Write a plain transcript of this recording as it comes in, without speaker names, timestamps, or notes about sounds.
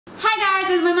Hi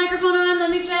guys, is my microphone on? Let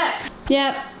me check.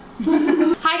 Yep.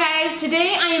 Hi guys,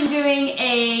 today I am doing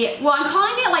well, I'm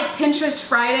calling it like Pinterest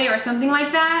Friday or something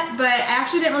like that, but I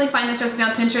actually didn't really find this recipe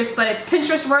on Pinterest, but it's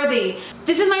Pinterest worthy.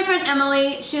 This is my friend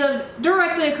Emily. She lives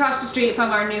directly across the street from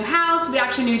our new house. We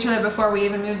actually knew each other before we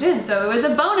even moved in, so it was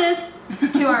a bonus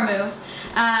to our move.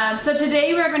 So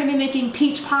today we're going to be making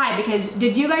peach pie because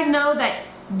did you guys know that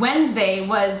Wednesday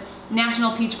was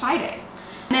National Peach Pie Day?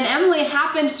 And then Emily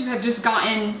happened to have just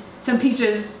gotten some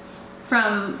peaches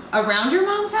from around your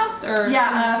mom's house? Or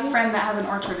yeah, a friend that has an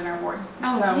orchard in our ward.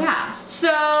 Oh, so. Yeah.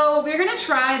 So we're gonna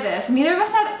try this. Neither of us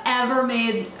have ever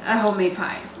made a homemade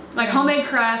pie. Like homemade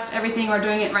crust, everything, we're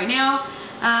doing it right now.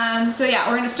 So yeah,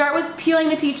 we're gonna start with peeling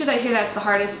the peaches. I hear that's the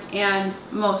hardest and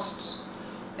most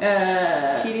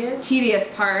tedious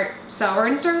part. So we're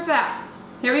gonna start with that.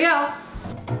 Here we go.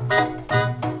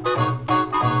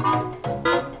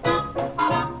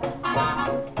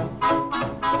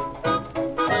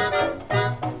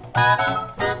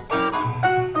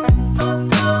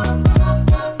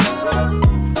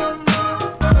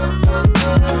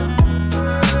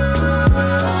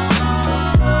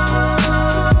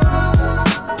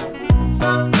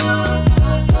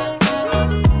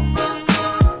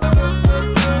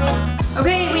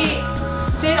 Okay, we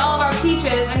did all of our peaches,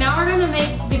 and now we're gonna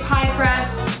make the pie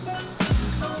crust,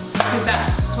 because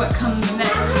that's what comes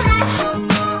next.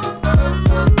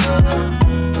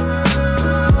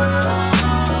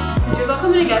 Is yours all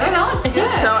coming together? That looks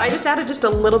good. So I just added just a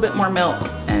little bit more milk,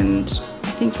 and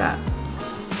I think that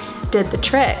did the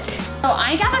trick. So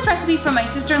I got this recipe from my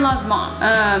sister-in-law's mom.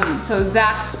 So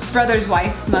Zach's brother's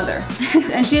wife's mother.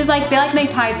 And she's like, they like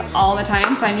make pies all the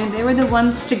time, so I knew they were the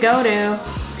ones to go to.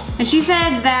 And she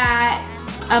said that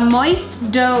a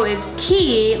moist dough is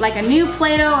key, like a new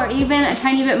Play-Doh or even a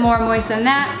tiny bit more moist than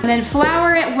that. And then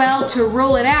flour it well to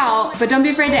roll it out, but don't be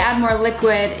afraid to add more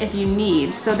liquid if you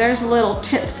need. So there's a little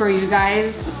tip for you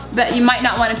guys that you might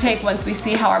not want to take once we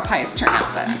see how our pies turn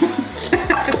out, but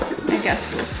I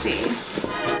guess we'll see.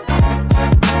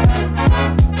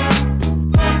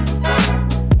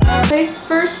 Place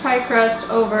first pie crust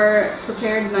over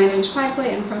prepared 9-inch pie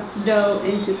plate and press dough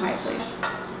into pie plates.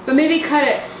 But maybe cut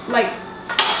it like...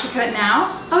 Should we cut it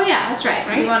now? Oh yeah, that's right.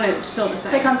 We want it to fill the It's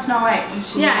sides. like on Snow White when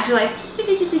she... Yeah, she like...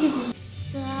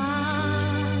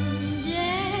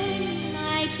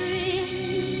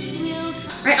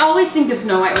 I always think of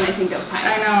Snow White when I think of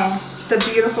pies. I know. The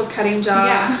beautiful cutting job.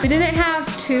 Yeah. We didn't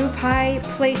have 2 pie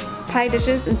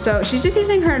dishes, and so she's just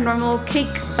using her normal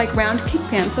cake, like round cake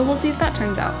pan, so we'll see if that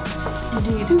turns out.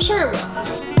 Indeed. I'm sure it will.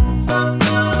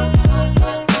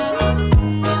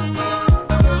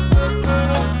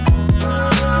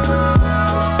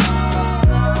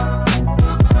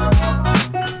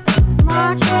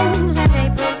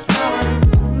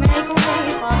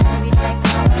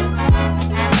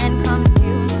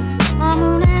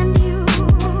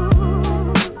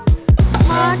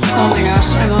 Oh my gosh,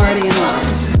 I'm already in love.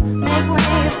 Make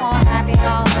way for happy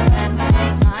hours and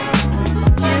playtime,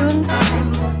 June time,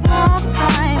 love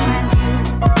time,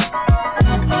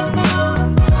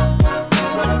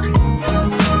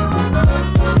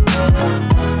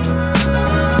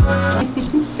 and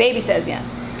you. Baby says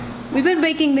yes. We've been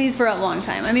baking these for a long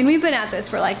time. I mean, we've been at this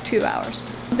for like 2 hours.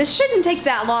 This shouldn't take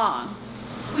that long.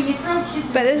 When you throw kids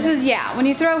But this is, yeah, when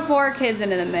you throw 4 kids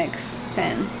into the mix,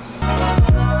 then.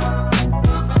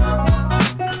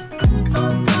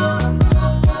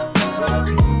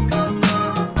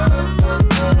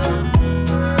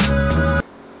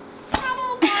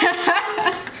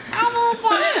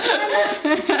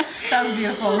 That was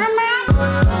beautiful.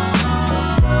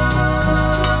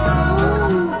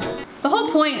 The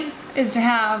whole point is to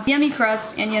have yummy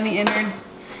crust and yummy innards.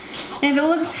 And if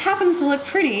it happens to look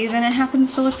pretty, then it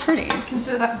happens to look pretty.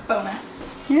 Consider that a bonus.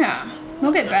 Yeah,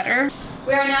 we'll get better.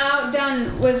 We are now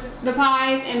done with the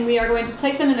pies, and we are going to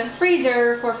place them in the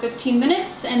freezer for 15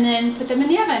 minutes and then put them in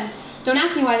the oven. Don't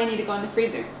ask me why they need to go in the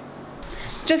freezer.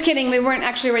 Just kidding, we weren't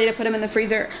actually ready to put them in the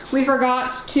freezer. We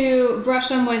forgot to brush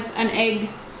them with an egg.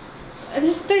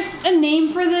 There's a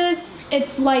name for this.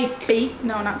 It's like...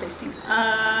 No, not basting.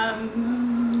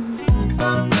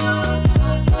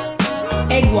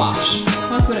 Egg wash.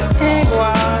 That's what it's called. Egg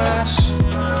wash.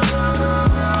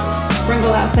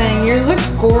 Sprinkle that thing. Yours looks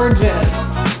gorgeous.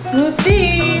 We'll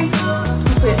see.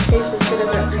 Hopefully it tastes as good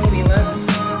as it maybe looks.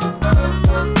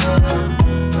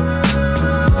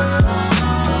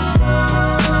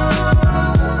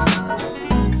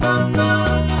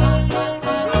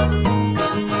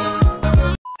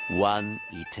 One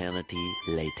eternity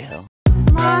later.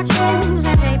 Margins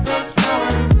and April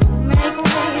showers make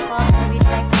way for every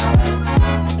color,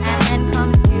 and then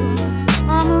comes you, a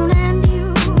moon and you.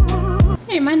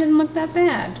 mine doesn't look that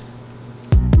bad.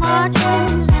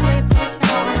 Marching and we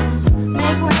push on, make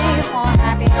way for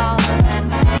happy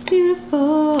holidays.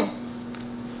 Beautiful.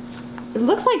 It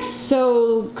looks like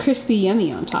so crispy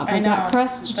yummy on top. Like that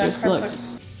crust just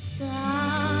looks. Someday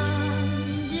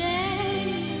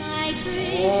my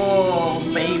dreams Oh,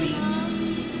 baby.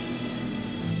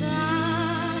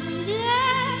 someday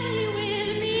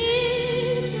we'll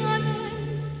meet again,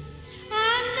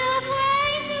 and the way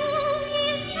to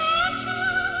his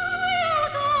castle we'll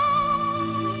go,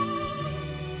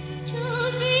 to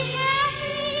be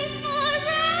happy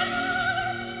forever,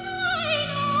 I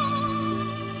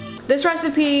know. This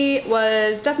recipe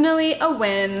was definitely a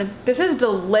win. This is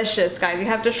delicious, guys. You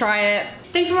have to try it.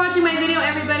 Thanks for watching my video,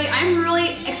 everybody. I'm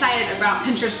really excited about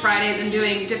Pinterest Fridays and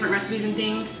doing different recipes and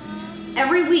things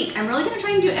every week. I'm really gonna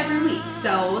try and do it every week,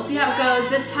 so we'll see how it goes.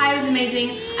 This pie was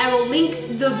amazing. I will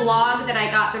link the blog that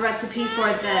I got the recipe for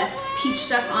the peach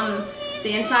stuff on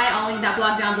the inside. I'll link that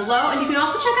blog down below, and you can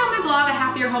also check out my blog at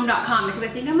happierhome.com because I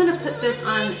think I'm gonna put this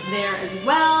on there as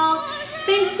well.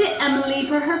 Thanks to Emily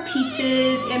for her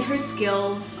peaches and her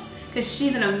skills, because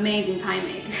she's an amazing pie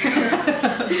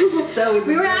maker. So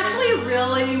we were actually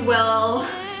really well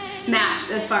matched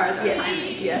as far as our pie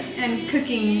making. Yes. And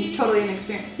cooking. Totally an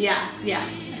experience. Yeah,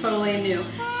 totally new.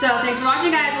 So thanks for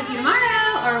watching, guys. We'll see you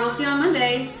tomorrow, or we'll see you on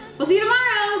Monday. We'll see you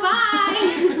tomorrow.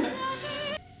 Bye.